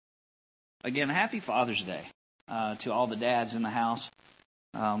Again, happy Father's Day to all the dads in the house.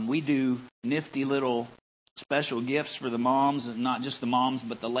 We do nifty little special gifts for the moms, and not just the moms,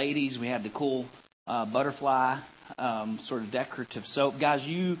 but the ladies. We have the cool butterfly sort of decorative soap. Guys,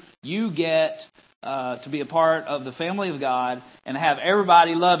 you get to be a part of the family of God and have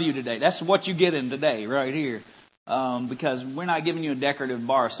everybody love you today. That's what you get in today right here. Because we're not giving you a decorative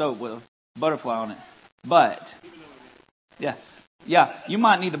bar of soap with a butterfly on it. But, yeah, you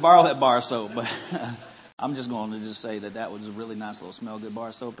might need to borrow that bar of soap, but I'm just going to just say that was a really nice little smell good bar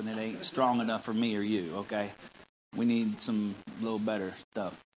of soap, and it ain't strong enough for me or you, okay? We need some little better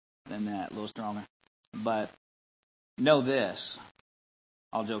stuff than that, a little stronger. But know this,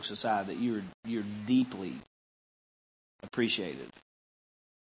 all jokes aside, that you're deeply appreciated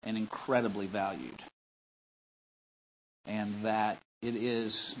and incredibly valued, and that it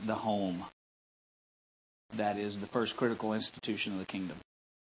is the home that is the first critical institution of the kingdom.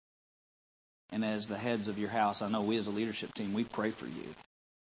 And as the heads of your house, I know we as a leadership team, we pray for you.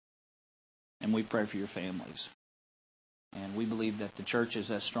 And we pray for your families. And we believe that the church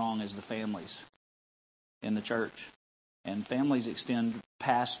is as strong as the families in the church. And families extend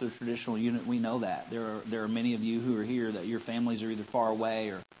past the traditional unit. We know that. There are many of you who are here that your families are either far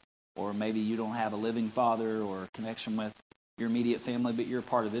away or maybe you don't have a living father or a connection with your immediate family, but you're a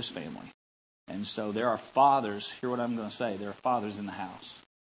part of this family. And so there are fathers, hear what I'm going to say, there are fathers in the house.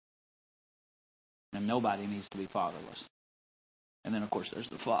 And nobody needs to be fatherless. And then, of course, there's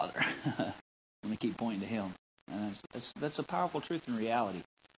the Father. I'm going to keep pointing to Him. And that's a powerful truth and reality.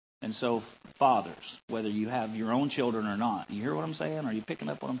 And so, fathers, whether you have your own children or not, you hear what I'm saying? Are you picking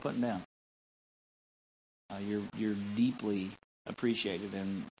up what I'm putting down? You're deeply appreciated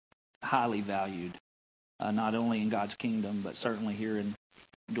and highly valued, not only in God's kingdom, but certainly here in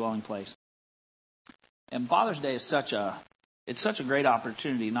Dwelling Place. And Father's Day is such a great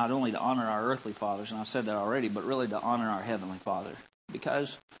opportunity not only to honor our earthly fathers, and I've said that already, but really to honor our Heavenly Father.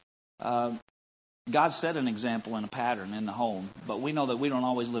 Because God set an example and a pattern in the home, but we know that we don't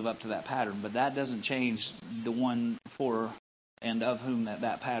always live up to that pattern. But that doesn't change the one for and of whom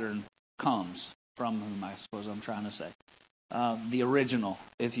that pattern comes, from whom I suppose I'm trying to say. The original,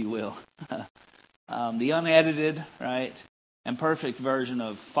 if you will. The unedited, right, and perfect version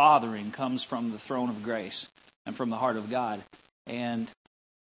of fathering comes from the throne of grace and from the heart of God. And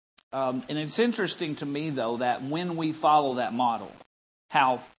it's interesting to me, though, that when we follow that model,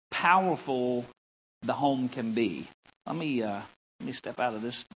 how powerful the home can be. Let me step out of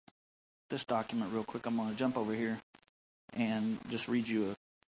this document real quick. I'm going to jump over here and just read you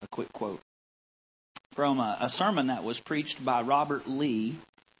a quick quote from a sermon that was preached by Robert Lee,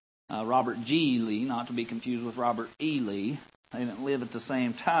 Robert G. Lee, not to be confused with Robert E. Lee. They didn't live at the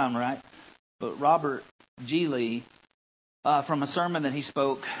same time, right? But Robert G. Lee, from a sermon that he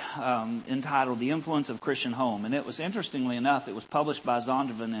spoke entitled The Influence of Christian Home. And it was, interestingly enough, it was published by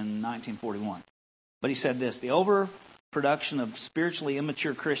Zondervan in 1941. But he said this: the overproduction of spiritually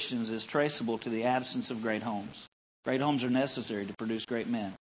immature Christians is traceable to the absence of great homes. Great homes are necessary to produce great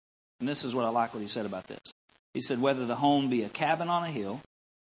men. And this is what I like what he said about this. He said, whether the home be a cabin on a hill,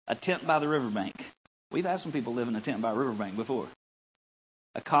 a tent by the riverbank. We've had some people live in a tent by a riverbank before.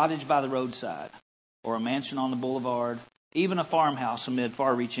 A cottage by the roadside, or a mansion on the boulevard, even a farmhouse amid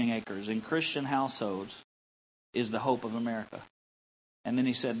far-reaching acres. In Christian households is the hope of America. And then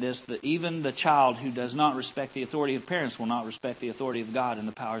he said this, that even the child who does not respect the authority of parents will not respect the authority of God and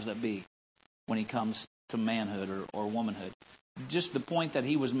the powers that be when he comes to manhood or womanhood. Just the point that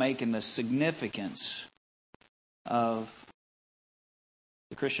he was making, the significance of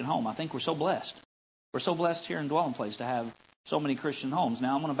the Christian home. I think we're so blessed. We're so blessed here in Dwelling Place to have so many Christian homes.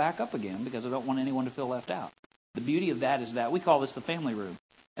 Now I'm going to back up again because I don't want anyone to feel left out. The beauty of that is that we call this the family room.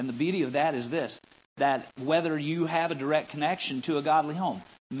 And the beauty of that is this, that whether you have a direct connection to a godly home,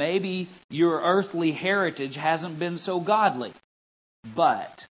 maybe your earthly heritage hasn't been so godly.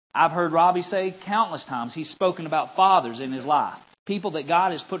 But I've heard Robbie say countless times, he's spoken about fathers in his life. People that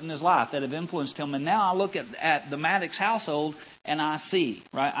God has put in his life that have influenced him. And now I look at the Maddox household and I see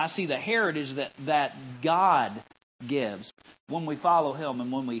the heritage that God gives when we follow Him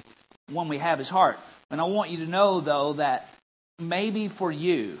and when we have His heart. And I want you to know, though, that maybe for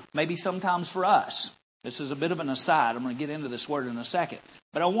you, maybe sometimes for us, this is a bit of an aside. I'm going to get into this word in a second.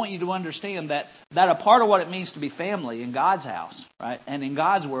 But I want you to understand that a part of what it means to be family in God's house, right, and in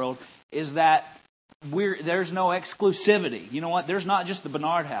God's world, is that there's no exclusivity. You know what? There's not just the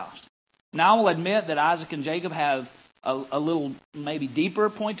Bernard house. Now, I will admit that Isaac and Jacob have a little maybe deeper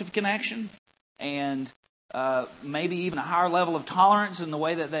point of connection and maybe even a higher level of tolerance in the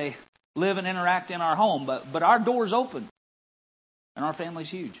way that they live and interact in our home. But our door's open and our family's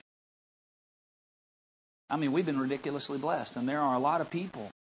huge. I mean, we've been ridiculously blessed, and there are a lot of people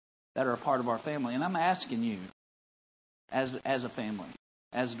that are a part of our family. And I'm asking you, as a family,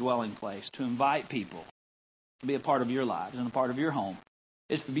 as a dwelling place, to invite people to be a part of your lives and a part of your home.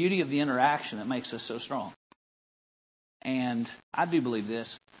 It's the beauty of the interaction that makes us so strong. And I do believe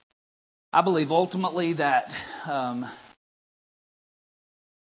this. I believe ultimately that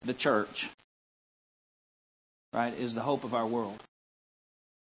the church, right, is the hope of our world.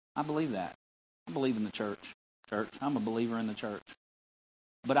 I believe that. I believe in the church. I'm a believer in the church.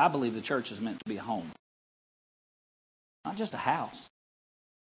 But I believe the church is meant to be a home. Not just a house.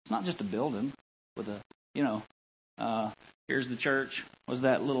 It's not just a building with a, here's the church. Was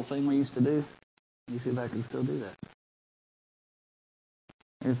that little thing we used to do? Let me see if I can still do that.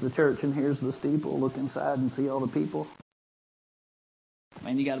 Here's the church and here's the steeple. Look inside and see all the people.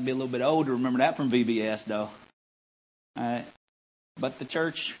 Man, you got to be a little bit old to remember that from VBS, though. All right. But the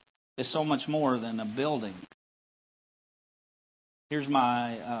church is so much more than a building. Here's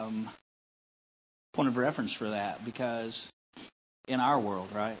my point of reference for that, because in our world,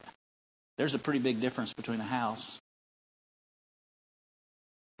 right, there's a pretty big difference between a house,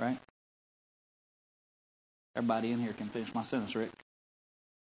 right? Everybody in here can finish my sentence, Rick.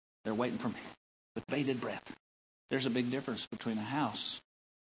 They're waiting for me with bated breath. There's a big difference between a house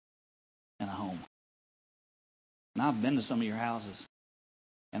and a home. And I've been to some of your houses,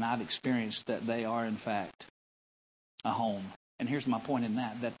 and I've experienced that they are, in fact, a home. And here's my point in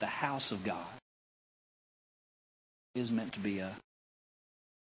that the house of God is meant to be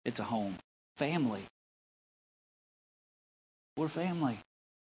it's a home. Family. We're family.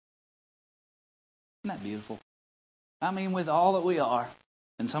 Isn't that beautiful? I mean, with all that we are,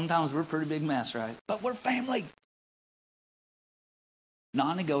 and sometimes we're a pretty big mess, right? But we're family.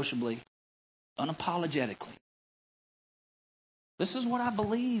 Non-negotiably, unapologetically. This is what I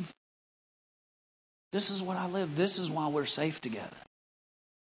believe. This is what I live. This is why we're safe together.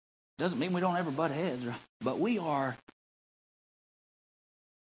 Doesn't mean we don't ever butt heads, right? But we're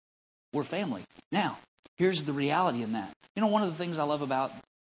family. Now, here's the reality in that. You know, one of the things I love about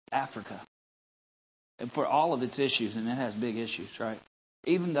Africa, and for all of its issues, and it has big issues, right?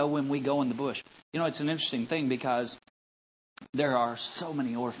 Even though when we go in the bush, you know, it's an interesting thing because there are so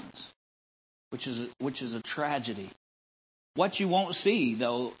many orphans, which is a tragedy. What you won't see,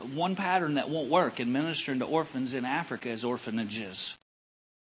 though, one pattern that won't work in ministering to orphans in Africa is orphanages.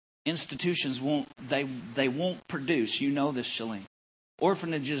 Institutions won't produce. You know this, Shalene.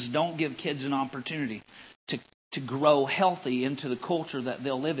 Orphanages don't give kids an opportunity to grow healthy into the culture that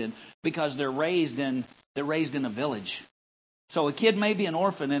they'll live in, because they're raised in a village. So a kid may be an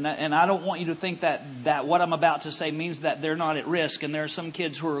orphan, and I don't want you to think that what I'm about to say means that they're not at risk. And there are some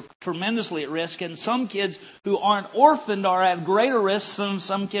kids who are tremendously at risk, and some kids who aren't orphaned are at greater risk than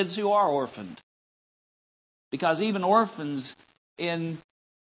some kids who are orphaned. Because even orphans in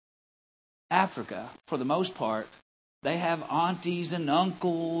Africa, for the most part, they have aunties and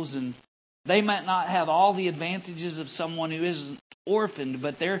uncles, and they might not have all the advantages of someone who isn't orphaned,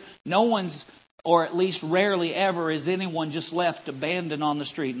 but no one's, or at least rarely ever, is anyone just left abandoned on the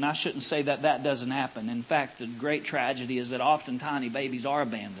street. And I shouldn't say that doesn't happen. In fact, the great tragedy is that often tiny babies are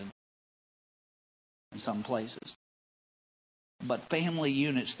abandoned in some places. But family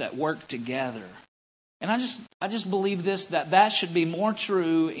units that work together. And I just believe this, that should be more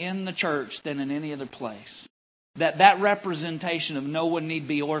true in the church than in any other place. That representation of no one need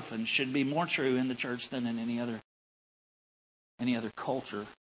be orphaned should be more true in the church than in any other culture,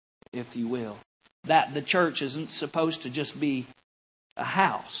 if you will. That the church isn't supposed to just be a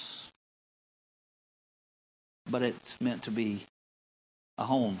house, but it's meant to be a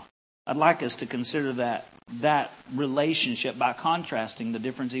home. I'd like us to consider that relationship by contrasting the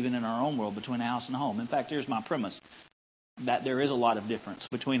difference even in our own world between a house and a home. In fact, here's my premise, that there is a lot of difference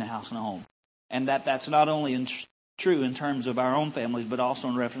between a house and a home. And that's not only true in terms of our own families, but also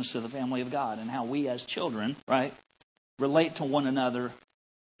in reference to the family of God and how we as children, right, relate to one another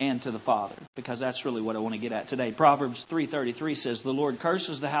and to the Father, because that's really what I want to get at today. Proverbs 3:33 says, "The Lord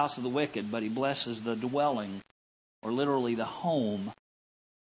curses the house of the wicked, but He blesses the dwelling," or literally the home,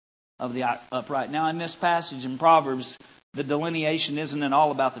 "of the upright." Now, in this passage in Proverbs, the delineation isn't at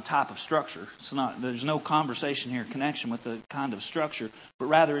all about the type of structure. There's no conversation here, connection with the kind of structure, but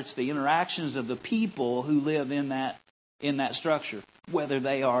rather it's the interactions of the people who live in that structure, whether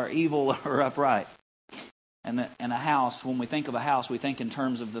they are evil or upright. And a house, when we think of a house, we think in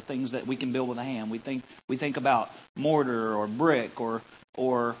terms of the things that we can build with a hand. We think about mortar or brick or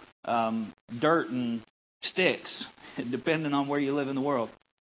dirt and sticks, depending on where you live in the world.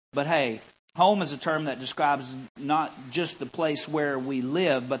 But hey, Home is a term that describes not just the place where we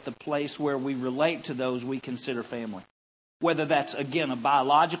live, but the place where we relate to those we consider family. Whether that's, again, a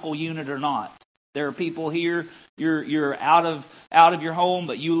biological unit or not. There are people here, you're out of your home,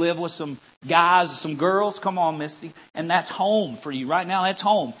 but you live with some guys, some girls. Come on, Misty. And that's home for you. Right now, that's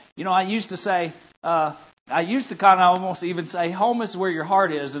home. You know, I used to kind of almost even say, home is where your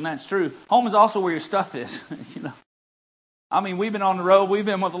heart is, and that's true. Home is also where your stuff is, you know. I mean, we've been on the road, we've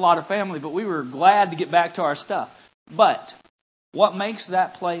been with a lot of family, but we were glad to get back to our stuff. But what makes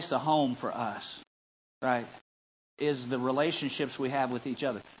that place a home for us, right, is the relationships we have with each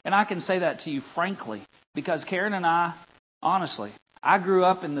other. And I can say that to you frankly, because Karen and I, honestly, I grew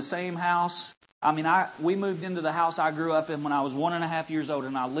up in the same house. I mean, we moved into the house I grew up in when I was 1.5 years old,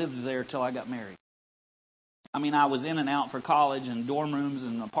 and I lived there till I got married. I mean, I was in and out for college and dorm rooms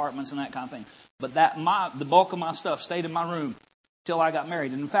and apartments and that kind of thing. But the bulk of my stuff stayed in my room till I got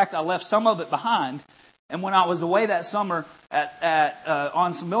married. And in fact, I left some of it behind. And when I was away that summer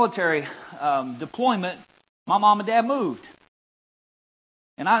on some military deployment, my mom and dad moved.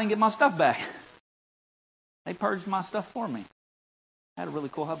 And I didn't get my stuff back. They purged my stuff for me. I had a really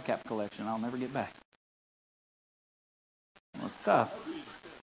cool hubcap collection I'll never get back. It was tough.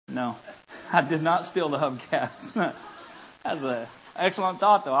 No, I did not steal the hubcaps. That's an excellent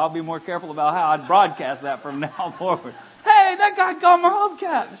thought, though. I'll be more careful about how I broadcast that from now forward. Hey, that guy got my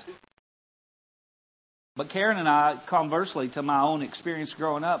hubcaps. But Karen and I, conversely to my own experience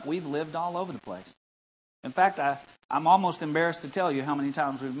growing up, we've lived all over the place. In fact, I'm almost embarrassed to tell you how many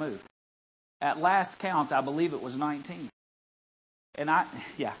times we've moved. At last count, I believe it was 19. And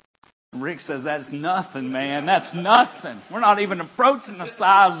Rick says that's nothing, man. That's nothing. We're not even approaching the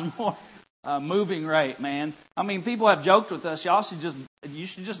size more moving rate, man. I mean, people have joked with us. You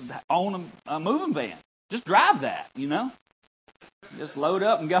should just own a moving van. Just drive that, you know. Just load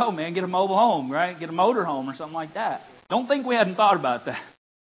up and go, man. Get a mobile home, right? Get a motor home or something like that. Don't think we hadn't thought about that.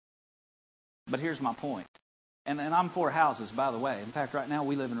 But here's my point. And I'm for houses, by the way. In fact, right now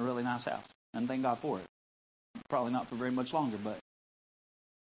we live in a really nice house. And thank God for it. Probably not for very much longer, but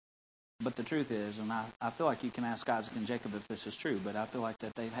the truth is, and I feel like you can ask Isaac and Jacob if this is true, but I feel like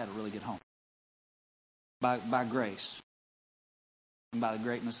that they've had a really good home. By grace. And by the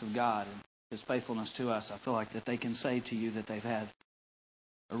greatness of God and His faithfulness to us, I feel like that they can say to you that they've had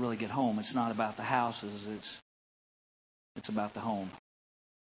a really good home. It's not about the houses, it's about the home.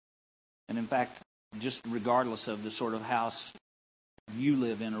 And in fact, just regardless of the sort of house you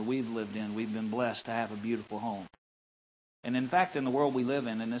live in or we've lived in, we've been blessed to have a beautiful home. And in fact, in the world we live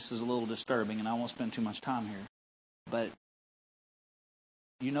in, and this is a little disturbing, and I won't spend too much time here, but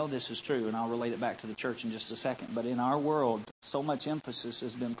you know this is true, and I'll relate it back to the church in just a second, but in our world, so much emphasis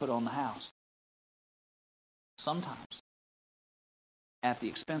has been put on the house. Sometimes at the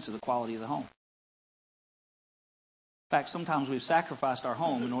expense of the quality of the home. In fact, sometimes we've sacrificed our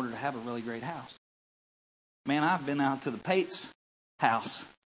home in order to have a really great house. Man, I've been out to the Pates house,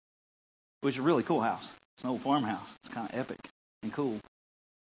 which is a really cool house. It's an old farmhouse. It's kind of epic and cool.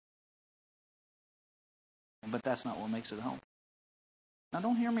 But that's not what makes it a home. Now,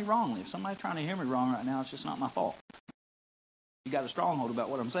 don't hear me wrongly. If somebody's trying to hear me wrong right now, it's just not my fault. You got a stronghold about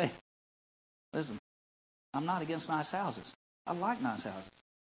what I'm saying. Listen, I'm not against nice houses. I like nice houses.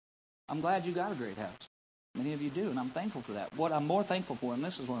 I'm glad you got a great house. Many of you do, and I'm thankful for that. What I'm more thankful for, and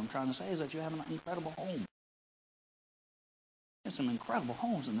this is what I'm trying to say, is that you have an incredible home. There's some incredible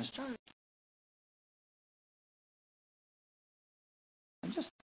homes in this church. And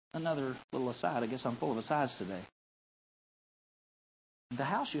just another little aside. I guess I'm full of asides today. The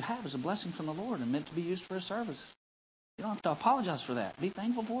house you have is a blessing from the Lord and meant to be used for His service. You don't have to apologize for that. Be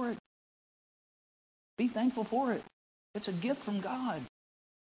thankful for it. Be thankful for it. It's a gift from God.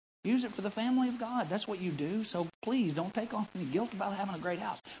 Use it for the family of God. That's what you do. So please don't take on any guilt about having a great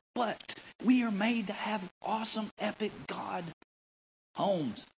house. But we are made to have awesome, epic God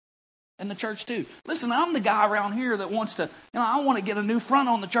homes. And the church too. Listen, I'm the guy around here that wants to, I want to get a new front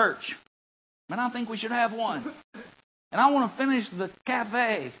on the church. And I think we should have one. And I want to finish the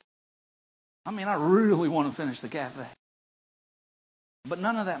cafe. I really want to finish the cafe. But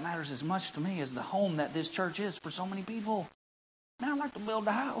none of that matters as much to me as the home that this church is for so many people. Now I'd like to build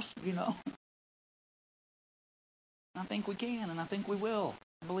a house, I think we can, and I think we will.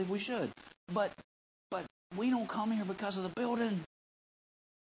 I believe we should. But we don't come here because of the building.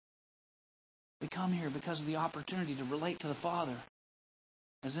 We come here because of the opportunity to relate to the Father,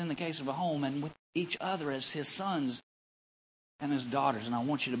 as in the case of a home, and with each other as His sons and His daughters. And I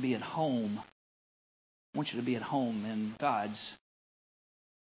want you to be at home. I want you to be at home in God's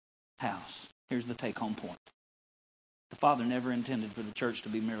house. Here's the take-home point. The Father never intended for the church to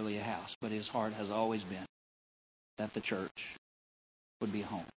be merely a house, but His heart has always been that the church would be a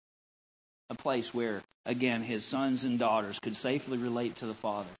home. A place where, again, His sons and daughters could safely relate to the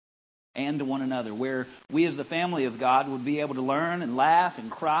Father and to one another, where we as the family of God would be able to learn and laugh and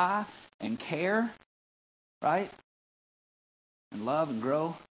cry and care, right? And love and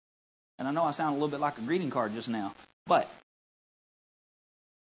grow. And I know I sound a little bit like a greeting card just now, but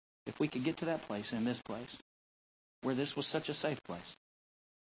if we could get to that place in this place, where this was such a safe place,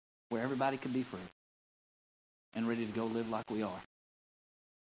 where everybody could be free and ready to go live like we are,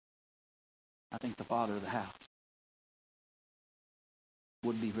 I think the Father of the house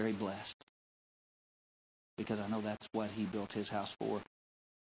would be very blessed, because I know that's what He built His house for,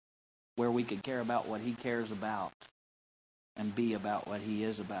 where we could care about what He cares about and be about what He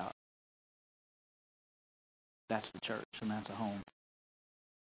is about. That's the church, and that's a home.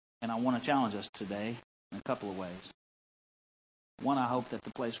 And I want to challenge us today in a couple of ways. One, I hope that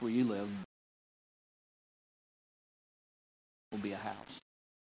the place where you live will be a house.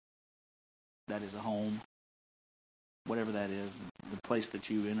 That is a home, whatever that is, the place that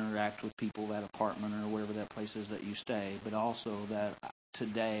you interact with people, that apartment or wherever that place is that you stay, but also that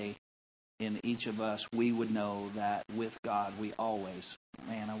today in each of us, we would know that with God we always,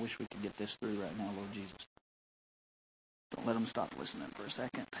 man, I wish we could get this through right now, Lord Jesus. Don't let them stop listening for a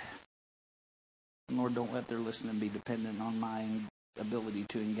second. And Lord, don't let their listening be dependent on my ability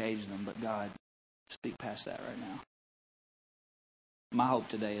to engage them, but God, speak past that right now. My hope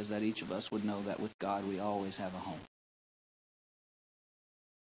today is that each of us would know that with God we always have a home.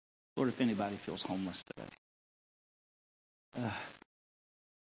 Lord, if anybody feels homeless today,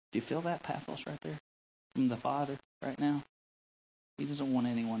 do you feel that pathos right there from the Father right now? He doesn't want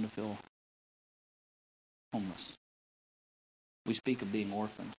anyone to feel homeless. We speak of being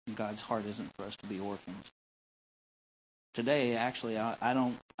orphans, and God's heart isn't for us to be orphans. Today, actually,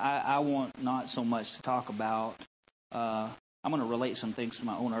 I want not so much to talk about, I'm going to relate some things to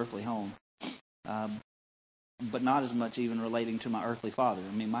my own earthly home, but not as much even relating to my earthly father.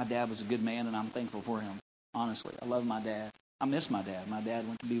 I mean, my dad was a good man, and I'm thankful for him. Honestly, I love my dad. I miss my dad. My dad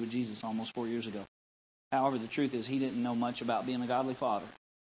went to be with Jesus almost 4 years ago. However, the truth is he didn't know much about being a godly father.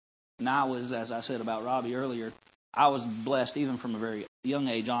 And I was, as I said about Robbie earlier, I was blessed even from a very young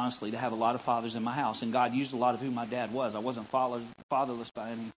age, honestly, to have a lot of fathers in my house. And God used a lot of who my dad was. I wasn't fatherless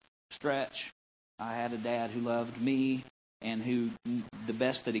by any stretch. I had a dad who loved me and who, the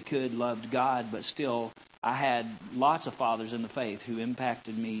best that he could, loved God. But still, I had lots of fathers in the faith who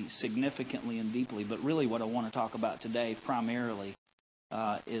impacted me significantly and deeply. But really what I want to talk about today primarily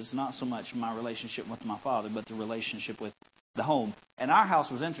is not so much my relationship with my father, but the relationship with the home. And our house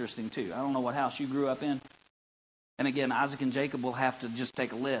was interesting, too. I don't know what house you grew up in. And again, Isaac and Jacob will have to just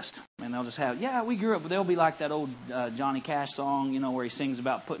take a list. And they'll just have, we grew up, they'll be like that old Johnny Cash song, where he sings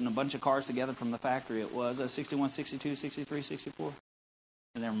about putting a bunch of cars together from the factory. It was 61, 62, 63, 64.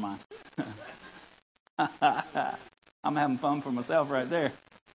 Never mind. I'm having fun for myself right there.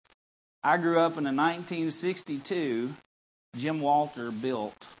 I grew up in a 1962 Jim Walter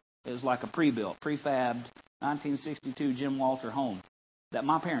built. It was like a pre-built, prefabbed 1962 Jim Walter home that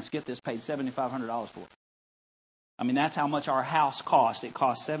my parents, get this, paid $7,500 for. I mean, that's how much our house cost. It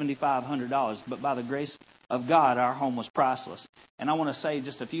cost $7,500. But by the grace of God, our home was priceless. And I want to say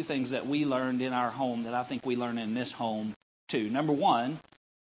just a few things that we learned in our home that I think we learned in this home too. Number one,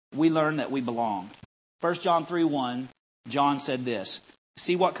 we learned that we belonged. 1 John 3:1, John said this,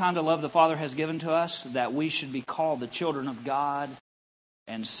 "See what kind of love the Father has given to us, that we should be called the children of God,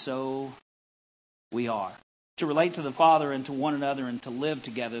 and so we are." To relate to the Father and to one another and to live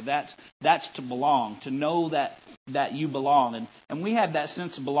together, that's to belong, to know that you belong. And we had that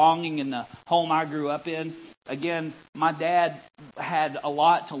sense of belonging in the home I grew up in. Again, my dad had a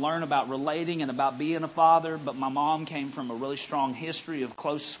lot to learn about relating and about being a father, but my mom came from a really strong history of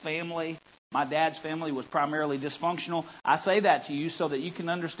close family. My dad's family was primarily dysfunctional. I say that to you so that you can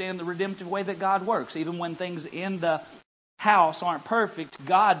understand the redemptive way that God works. Even when things in the house aren't perfect,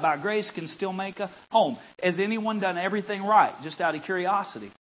 God, by grace, can still make a home. Has anyone done everything right, just out of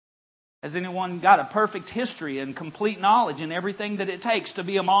curiosity? Has anyone got a perfect history and complete knowledge in everything that it takes to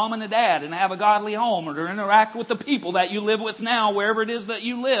be a mom and a dad and have a godly home, or to interact with the people that you live with now, wherever it is that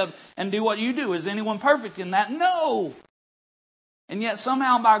you live, and do what you do? Is anyone perfect in that? No! And yet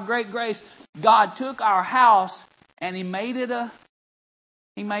somehow by great grace, God took our house and He made it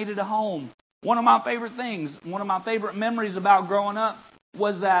a home. One of my favorite things, one of my favorite memories about growing up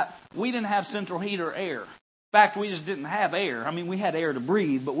was that we didn't have central heat or air. In fact, we just didn't have air. I mean, we had air to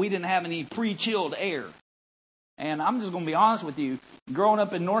breathe, but we didn't have any pre-chilled air. And I'm just going to be honest with you. Growing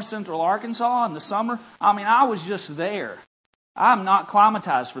up in north central Arkansas in the summer, I was just there. I'm not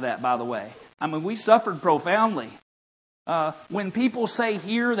climatized for that, by the way. We suffered profoundly. When people say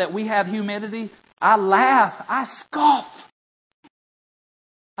here that we have humidity, I laugh. I scoff.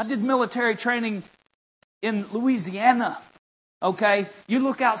 I did military training in Louisiana. Okay? You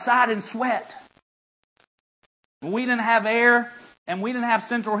look outside and sweat. We didn't have air and we didn't have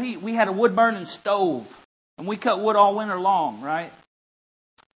central heat. We had a wood-burning stove. And we cut wood all winter long, right?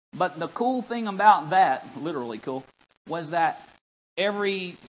 But the cool thing about that, literally cool, was that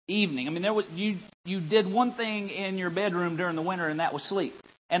every evening, you did one thing in your bedroom during the winter, and that was sleep.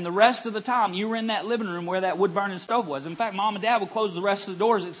 And the rest of the time, you were in that living room where that wood-burning stove was. In fact, Mom and Dad would close the rest of the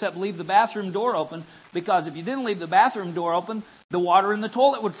doors except leave the bathroom door open, because if you didn't leave the bathroom door open, the water in the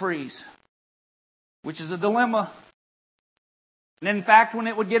toilet would freeze, which is a dilemma. And in fact, when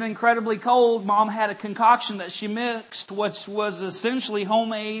it would get incredibly cold, Mom had a concoction that she mixed, which was essentially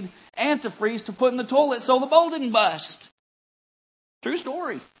homemade antifreeze to put in the toilet so the bowl didn't bust. True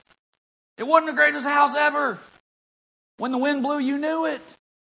story. It wasn't the greatest house ever. When the wind blew, you knew it,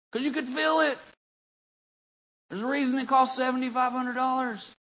 because you could feel it. There's a reason it cost $7,500.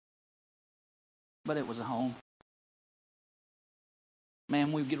 But it was a home.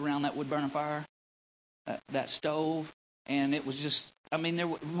 Man, we'd get around that wood-burning fire, that stove, and it was just, there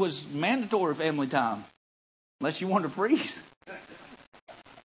was mandatory family time, unless you wanted to freeze.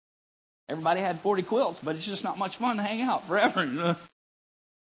 Everybody had 40 quilts, but it's just not much fun to hang out forever.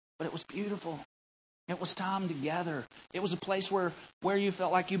 But it was beautiful. It was time together. It was a place where you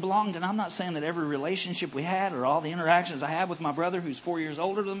felt like you belonged. And I'm not saying that every relationship we had or all the interactions I had with my brother, who's 4 years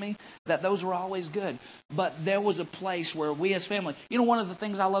older than me, that those were always good. But there was a place where we as family, one of the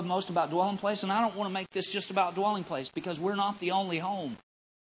things I love most about Dwelling Place, and I don't want to make this just about Dwelling Place, because we're not the only home.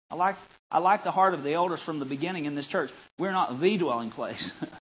 I like the heart of the elders from the beginning in this church. We're not the dwelling place.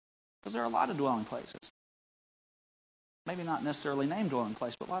 Because there are a lot of dwelling places. Maybe not necessarily named dwelling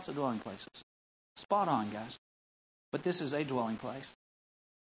place, but lots of dwelling places. Spot on, guys. But this is a dwelling place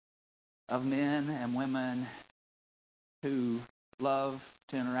of men and women who love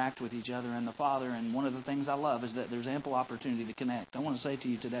to interact with each other and the Father. And one of the things I love is that there's ample opportunity to connect. I want to say to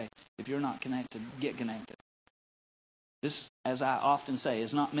you today, if you're not connected, get connected. This, as I often say,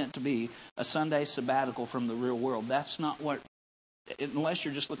 is not meant to be a Sunday sabbatical from the real world. That's not what, unless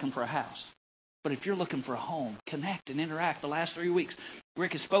you're just looking for a house. But if you're looking for a home, connect and interact. The last 3 weeks,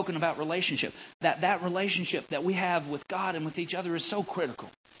 Rick has spoken about relationship. That relationship that we have with God and with each other is so critical.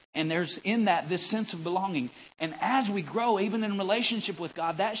 And there's in that this sense of belonging. And as we grow, even in relationship with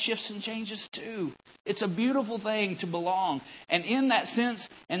God, that shifts and changes too. It's a beautiful thing to belong. And in that sense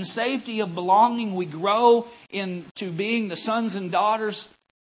and safety of belonging, we grow into being the sons and daughters,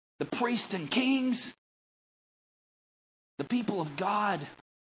 the priests and kings, the people of God,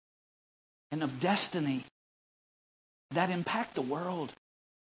 and of destiny that impact the world.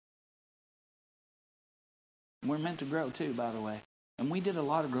 We're meant to grow too, by the way. And we did a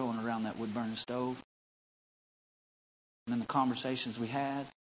lot of growing around that wood-burning stove. And then the conversations we had.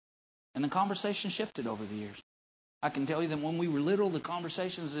 And the conversation shifted over the years. I can tell you that when we were little, the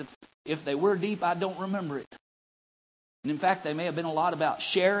conversations, if they were deep, I don't remember it. And in fact, they may have been a lot about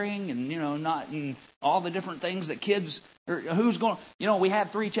sharing and, not and all the different things that kids, or who's going, we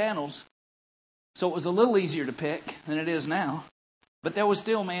had 3 channels. So it was a little easier to pick than it is now. But there was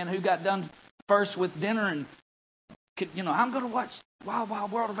still, who got done first with dinner and, I'm going to watch Wild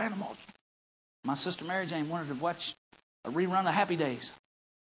Wild World of Animals. My sister Mary Jane wanted to watch a rerun of Happy Days.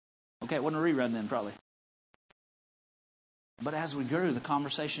 Okay, it wasn't a rerun then, probably. But as we grew, the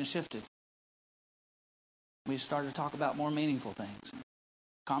conversation shifted. We started to talk about more meaningful things.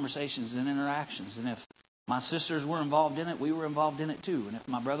 Conversations and interactions. And if my sisters were involved in it, we were involved in it too. And if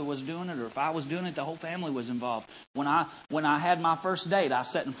my brother was doing it, or if I was doing it, the whole family was involved. When I had my first date, I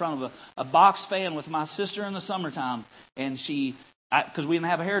sat in front of a box fan with my sister in the summertime. And because we didn't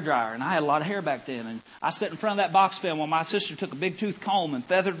have a hairdryer, and I had a lot of hair back then. And I sat in front of that box fan while my sister took a big tooth comb and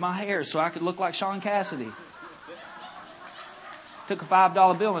feathered my hair so I could look like Sean Cassidy. Took a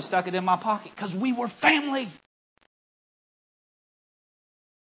 $5 bill and stuck it in my pocket because we were family.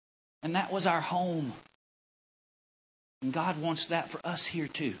 And that was our home. And God wants that for us here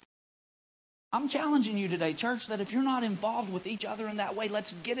too. I'm challenging you today, church, that if you're not involved with each other in that way,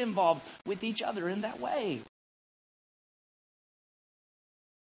 let's get involved with each other in that way.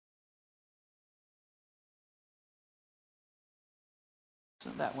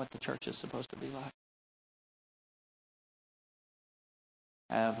 Isn't that what the church is supposed to be like?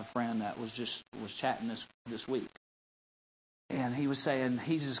 I have a friend that was chatting this week. And he was saying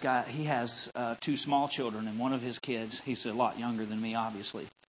he has 2 small children, and one of his kids, he's a lot younger than me, obviously,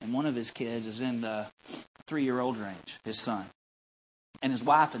 and one of his kids is in the 3-year-old range, his son. And his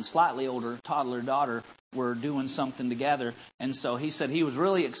wife and slightly older toddler daughter were doing something together. And so he said he was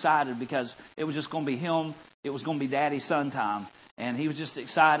really excited because it was just going to be him. It was going to be daddy-son time. And he was just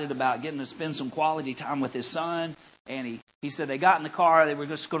excited about getting to spend some quality time with his son. And he said they got in the car. They were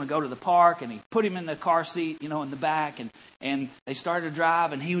just going to go to the park. And he put him in the car seat, in the back. And they started to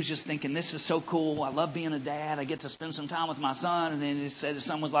drive. And he was just thinking, this is so cool. I love being a dad. I get to spend some time with my son. And then he said his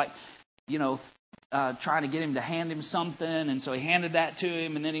son was like, trying to get him to hand him something. And so he handed that to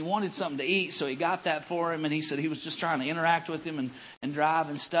him. And then he wanted something to eat. So he got that for him. And he said he was just trying to interact with him and drive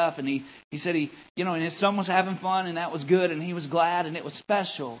and stuff. And he said and his son was having fun. And that was good. And he was glad. And it was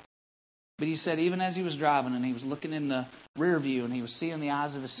special. But he said even as he was driving and he was looking in the rear view and he was seeing the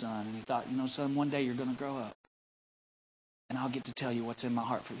eyes of his son. And he thought, son, one day you're going to grow up. And I'll get to tell you what's in my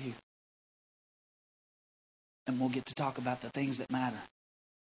heart for you. And we'll get to talk about the things that matter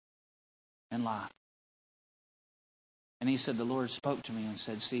in life. And he said, the Lord spoke to me and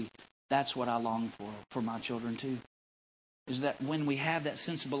said, see, that's what I long for my children too. Is that when we have that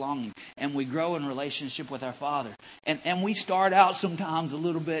sense of belonging and we grow in relationship with our Father. And we start out sometimes a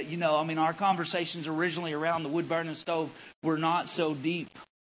little bit, our conversations originally around the wood-burning stove were not so deep.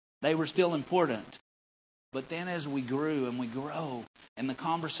 They were still important. But then as we grew and we grow and the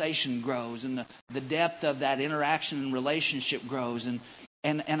conversation grows and the depth of that interaction and relationship grows and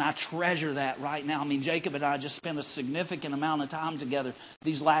I treasure that right now. Jacob and I just spent a significant amount of time together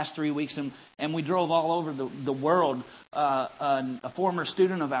these last 3 weeks, and we drove all over the world. A former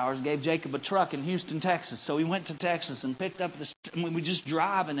student of ours gave Jacob a truck in Houston, Texas. So we went to Texas and picked up we just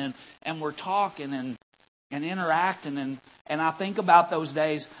driving and we're talking and interacting. And I think about those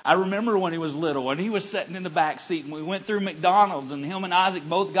days. I remember when he was little and he was sitting in the back seat and we went through McDonald's and him and Isaac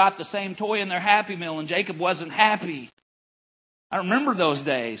both got the same toy in their Happy Meal and Jacob wasn't happy. I remember those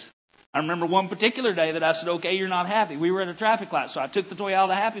days. I remember one particular day that I said, okay, you're not happy. We were at a traffic light, so I took the toy out of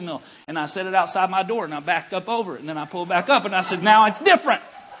the Happy Meal and I set it outside my door and I backed up over it and then I pulled back up and I said, now it's different.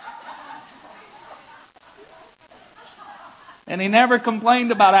 And he never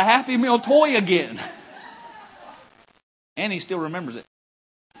complained about a Happy Meal toy again. And he still remembers it.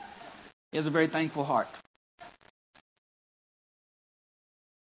 He has a very thankful heart.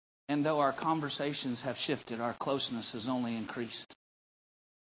 And though our conversations have shifted, our closeness has only increased.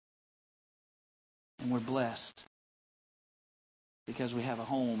 And we're blessed because we have a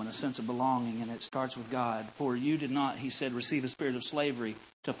home and a sense of belonging, and it starts with God. For you did not, he said, receive a spirit of slavery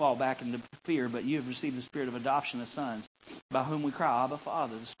to fall back into fear, but you have received the spirit of adoption as sons, by whom we cry, Abba,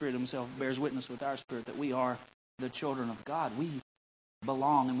 Father. The Spirit himself bears witness with our spirit that we are the children of God. We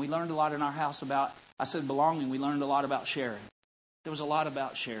belong. And we learned a lot in our house about, I said belonging, we learned a lot about sharing. There was a lot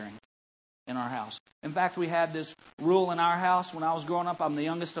about sharing in our house. In fact, we had this rule in our house when I was growing up. I'm the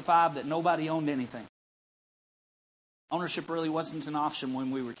youngest of 5, that nobody owned anything. Ownership really wasn't an option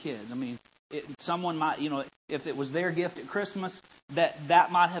when we were kids. Someone might, if it was their gift at Christmas,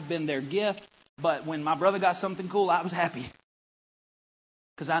 that might have been their gift. But when my brother got something cool, I was happy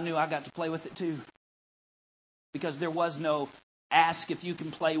because I knew I got to play with it too. Because there was no ask if you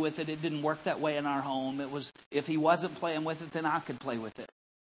can play with it. It didn't work that way in our home. It was, if he wasn't playing with it, then I could play with it.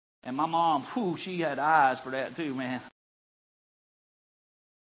 And my mom, she had eyes for that too, man.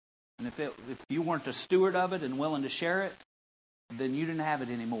 And if you weren't a steward of it and willing to share it, then you didn't have it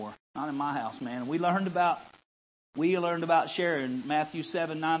anymore. Not in my house, man. We learned about sharing. Matthew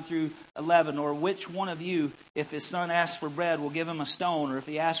 7:9-11. Or which one of you, if his son asks for bread, will give him a stone? Or if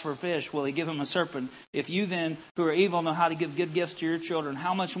he asks for fish, will he give him a serpent? If you then, who are evil, know how to give good gifts to your children,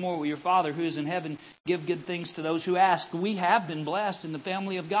 how much more will your Father who is in heaven give good things to those who ask? We have been blessed in the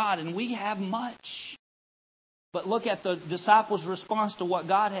family of God, and we have much. But look at the disciples' response to what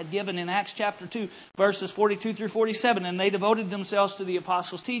God had given in Acts chapter 2, verses 42-47. And they devoted themselves to the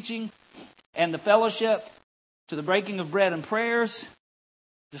apostles' teaching and the fellowship, to the breaking of bread and prayers.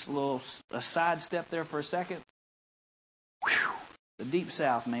 Just a side step there for a second. Whew, the deep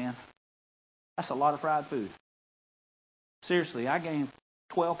south, man. That's a lot of fried food. Seriously, I gained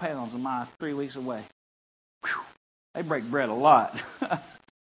 12 pounds in my 3 weeks away. Whew, they break bread a lot.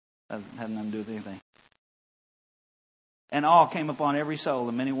 Doesn't have nothing to do with anything. And all came upon every soul,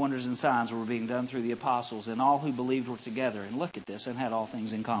 and many wonders and signs were being done through the apostles, and all who believed were together. And look at this, and had all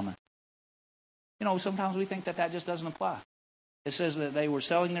things in common. Sometimes we think that just doesn't apply. It says that they were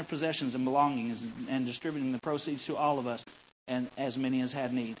selling their possessions and belongings and distributing the proceeds to all of us, and as many as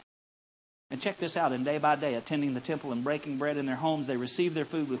had need. And check this out, and day by day, attending the temple and breaking bread in their homes, they received their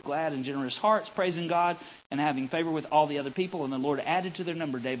food with glad and generous hearts, praising God and having favor with all the other people. And the Lord added to their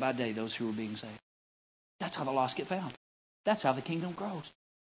number day by day those who were being saved. That's how the lost get found. That's how the kingdom grows.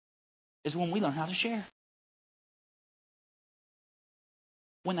 Is when we learn how to share.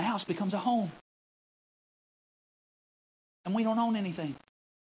 When the house becomes a home. And we don't own anything.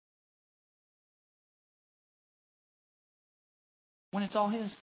 When it's all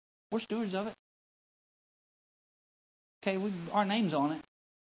His. We're stewards of it. Okay, our name's on it.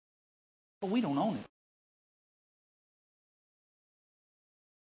 But we don't own it.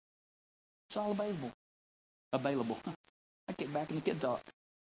 It's all available. Available. I get back in the kid talk.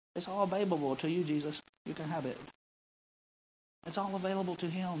 It's all available to you, Jesus. You can have it. It's all available to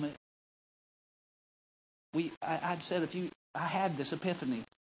Him. I had this epiphany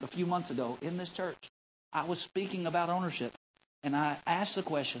a few months ago in this church. I was speaking about ownership. And I asked the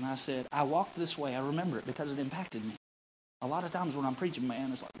question, I said, I walked this way. I remember it because it impacted me. A lot of times when I'm preaching,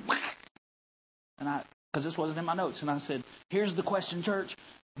 man, it's like, whack. And because this wasn't in my notes. And I said, here's the question, church.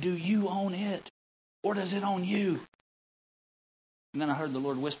 Do you own it? Or does it own you? And then I heard the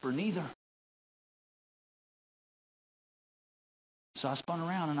Lord whisper, neither. So I spun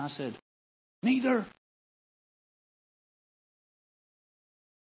around and I said, neither.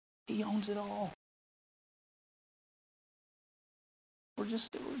 He owns it all. We're just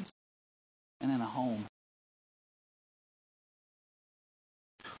stewards. And in a home.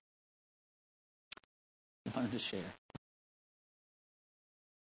 You learn to share.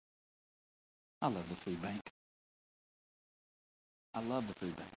 I love the food bank. I love the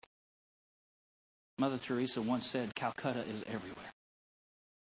food bank. Mother Teresa once said, Calcutta is everywhere.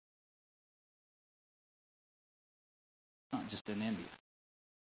 Not just in India.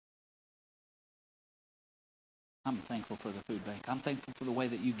 I'm thankful for the food bank. I'm thankful for the way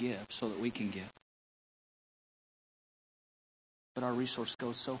that you give so that we can give. But our resource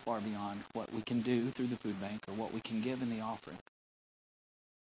goes so far beyond what we can do through the food bank or what we can give in the offering.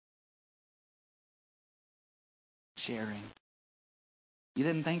 Sharing. You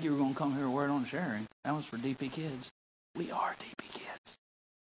didn't think you were going to come here a word on sharing. That was for DP kids. We are DP kids.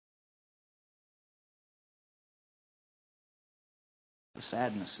 The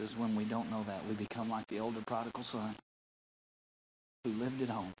sadness is when we don't know that. We become like the older prodigal son who lived at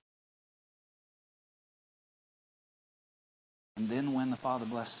home. And then when the father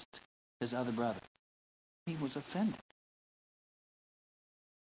blessed his other brother, he was offended.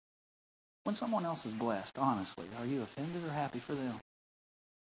 When someone else is blessed, honestly, are you offended or happy for them?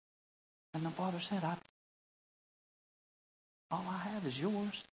 And the father said, all I have is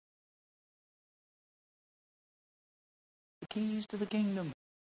yours. The keys to the kingdom.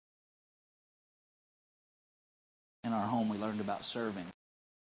 In our home, we learned about serving.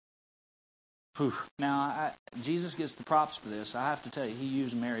 Whew. Now, Jesus gets the props for this. I have to tell you, he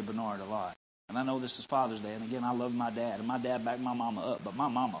used Mary Bernard a lot. And I know this is Father's Day. And again, I love my dad. And my dad backed my mama up. But my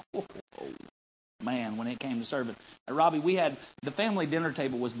mama, man, when it came to serving. Robbie, we had, the family dinner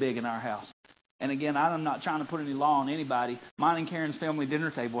table was big in our house. And again, I'm not trying to put any law on anybody. Mine and Karen's family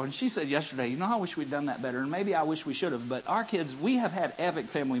dinner table. And she said yesterday, I wish we'd done that better. And maybe I wish we should have. But our kids, we have had epic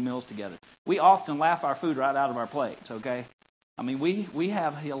family meals together. We often laugh our food right out of our plates, okay? I mean, we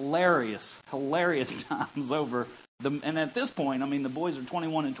have hilarious times over them. And at this point, the boys are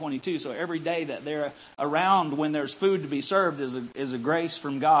 21 and 22. So every day that they're around when there's food to be served is a grace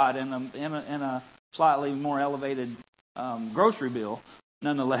from God and in a slightly more elevated grocery bill,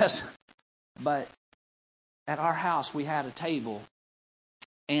 nonetheless. But at our house, we had a table,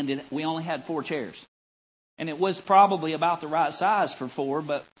 and we only had 4 chairs. And it was probably about the right size for 4,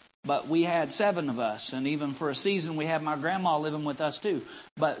 but we had 7 of us. And even for a season, we had my grandma living with us too.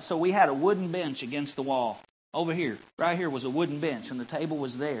 So we had a wooden bench against the wall. Over here, right here was a wooden bench, and the table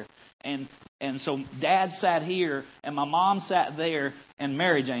was there. And so Dad sat here, and my mom sat there, and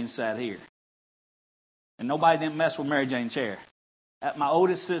Mary Jane sat here. And nobody didn't mess with Mary Jane's chair. My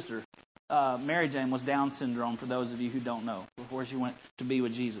oldest sister, Mary Jane, was Down syndrome, for those of you who don't know, before she went to be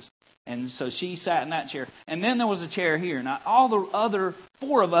with Jesus. And so she sat in that chair. And then there was a chair here. Now, all the other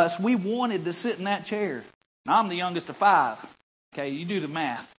 4 of us, we wanted to sit in that chair. Now, I'm the youngest of 5. Okay, you do the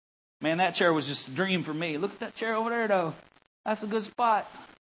math. Man, that chair was just a dream for me. Look at that chair over there, though. That's a good spot.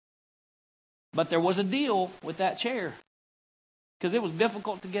 But there was a deal with that chair. Because it was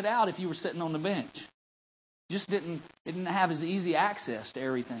difficult to get out if you were sitting on the bench. Just didn't have as easy access to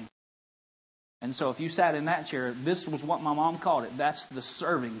everything. And so if you sat in that chair, this was what my mom called it. That's the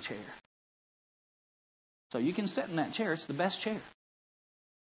serving chair. So you can sit in that chair. It's the best chair.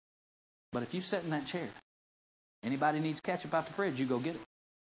 But if you sit in that chair, anybody needs ketchup out the fridge, you go get it.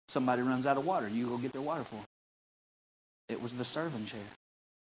 Somebody runs out of water, you go get their water for them. It was the serving chair.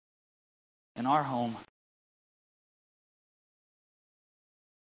 In our home,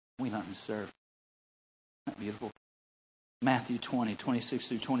 we learn to serve. Isn't that beautiful? Matthew 20, 26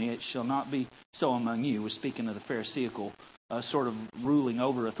 through 28, shall not be so among you. We're speaking of the Pharisaical sort of ruling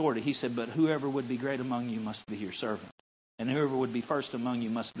over authority. He said, but whoever would be great among you must be your servant. And whoever would be first among you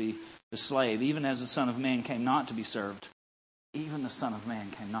must be the slave. Even as the Son of Man came not to be served. Even the Son of Man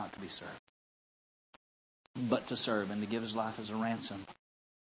came not to be served, but to serve and to give his life as a ransom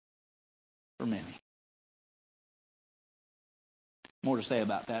for many. More to say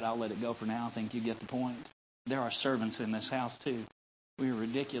about that. I'll let it go for now. I think you get the point. There are servants in this house too. We are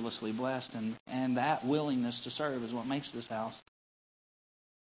ridiculously blessed, and that willingness to serve is what makes this house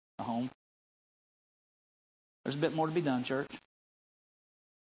a home. There's a bit more to be done, church.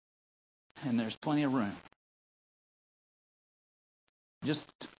 And there's plenty of room. Just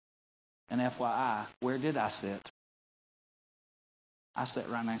an FYI, where did I sit? I sat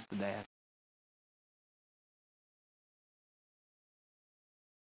right next to Dad.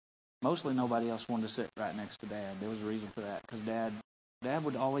 Mostly nobody else wanted to sit right next to Dad. There was a reason for that, because Dad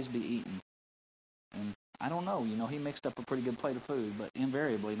would always be eating. And I don't know, he mixed up a pretty good plate of food, but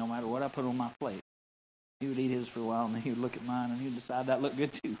invariably, no matter what I put on my plate, he would eat his for a while, and then he would look at mine, and he would decide that looked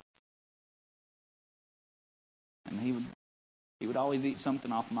good too. And he would always eat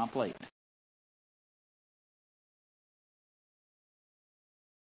something off my plate. I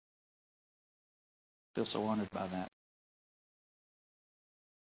feel so honored by that.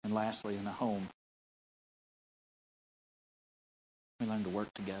 And lastly, in a home, we learn to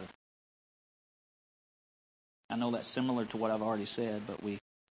work together. I know that's similar to what I've already said, but we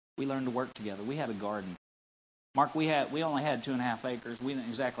learned to work together. We had a garden. Mark, we only had 2.5 acres. We didn't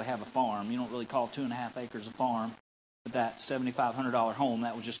exactly have a farm. You don't really call 2.5 acres a farm. But that $7,500 home,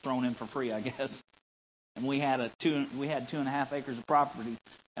 that was just thrown in for free, I guess. And we had 2.5 acres of property.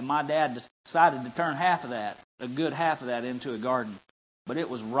 And my dad decided to turn a good half of that into a garden. But it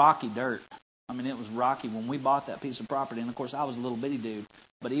was rocky dirt. I mean, it was rocky when we bought that piece of property. And, of course, I was a little bitty dude.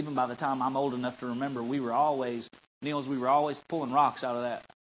 But even by the time I'm old enough to remember, we were always pulling rocks out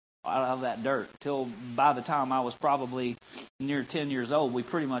of that dirt. Till by the time I was probably near 10 years old, we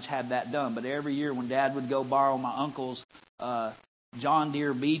pretty much had that done. But every year when Dad would go borrow my uncle's John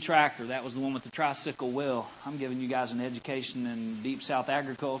Deere B tractor, that was the one with the tricycle wheel. I'm giving you guys an education in Deep South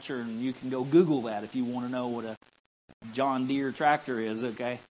agriculture, and you can go Google that if you want to know what a John Deere tractor is,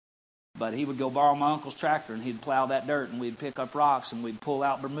 okay? But he would go borrow my uncle's tractor, and he'd plow that dirt, and we'd pick up rocks, and we'd pull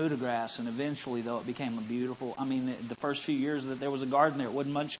out Bermuda grass, and eventually, though, it became a beautiful, the first few years that there was a garden there, it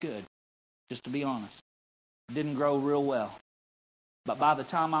wasn't much good, just to be honest. It didn't grow real well. But by the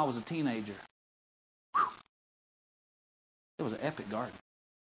time I was a teenager, it was an epic garden.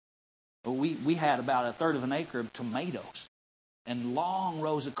 We had about a third of an acre of tomatoes and long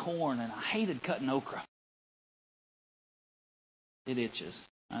rows of corn, and I hated cutting okra. It itches.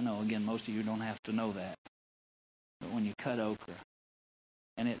 I know, again, most of you don't have to know that. But when you cut okra,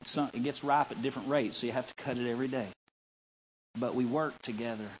 and it gets ripe at different rates, so you have to cut it every day. But we work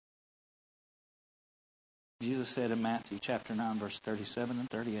together. Jesus said in Matthew chapter 9, verse 37 and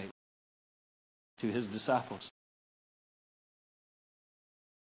 38 to his disciples,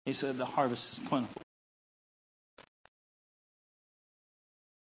 he said, the harvest is plentiful,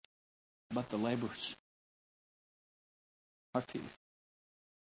 but the laborers are few.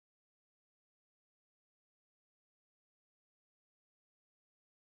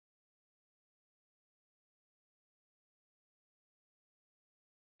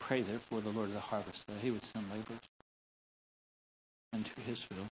 Pray therefore the Lord of the harvest that he would send laborers into his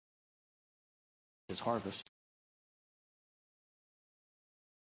field, his harvest.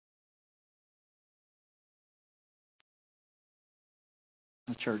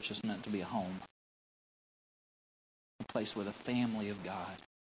 The church is meant to be a home, a place where the family of God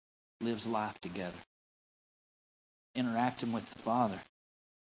lives life together, interacting with the Father.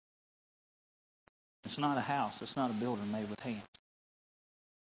 It's not a house. It's not a building made with hands.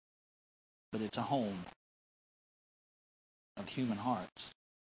 But it's a home of human hearts.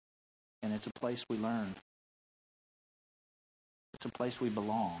 And it's a place we learn. It's a place we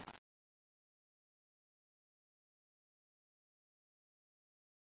belong.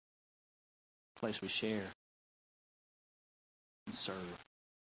 A place we share and serve.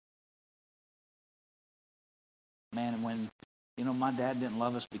 Man, and when, my dad didn't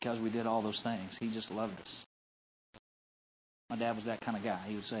love us because we did all those things. He just loved us. My dad was that kind of guy.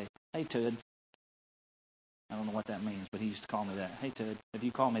 He would say, hey, Tud. I don't know what that means, but he used to call me that. Hey, Tud, if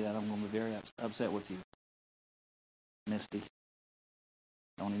you call me that, I'm going to be very upset with you. Misty.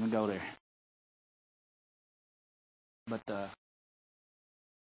 Don't even go there. But the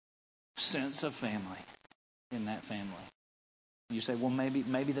sense of family in that family. You say, well,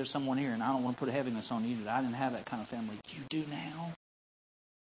 maybe there's someone here, and I don't want to put a heaviness on you, that I didn't have that kind of family. You do now.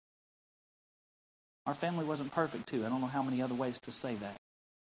 Our family wasn't perfect, too. I don't know how many other ways to say that.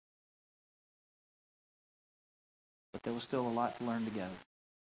 But there was still a lot to learn together.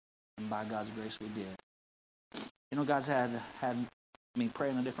 And by God's grace, we did. You know, God's had me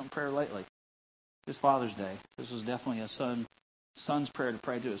praying a different prayer lately. This Father's Day. This was definitely a son's prayer to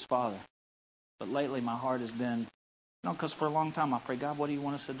pray to his father. But lately, my heart has been, because for a long time I prayed, God, what do you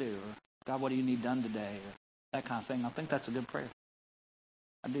want us to do? Or, God, what do you need done today? Or that kind of thing. I think that's a good prayer.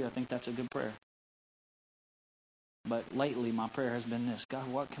 I do. I think that's a good prayer. But lately, my prayer has been this: God,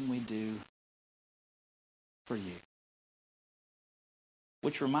 what can we do for you?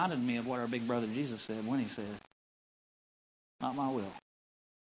 Which reminded me of what our big brother Jesus said when he said, not my will,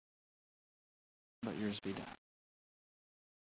 but yours be done.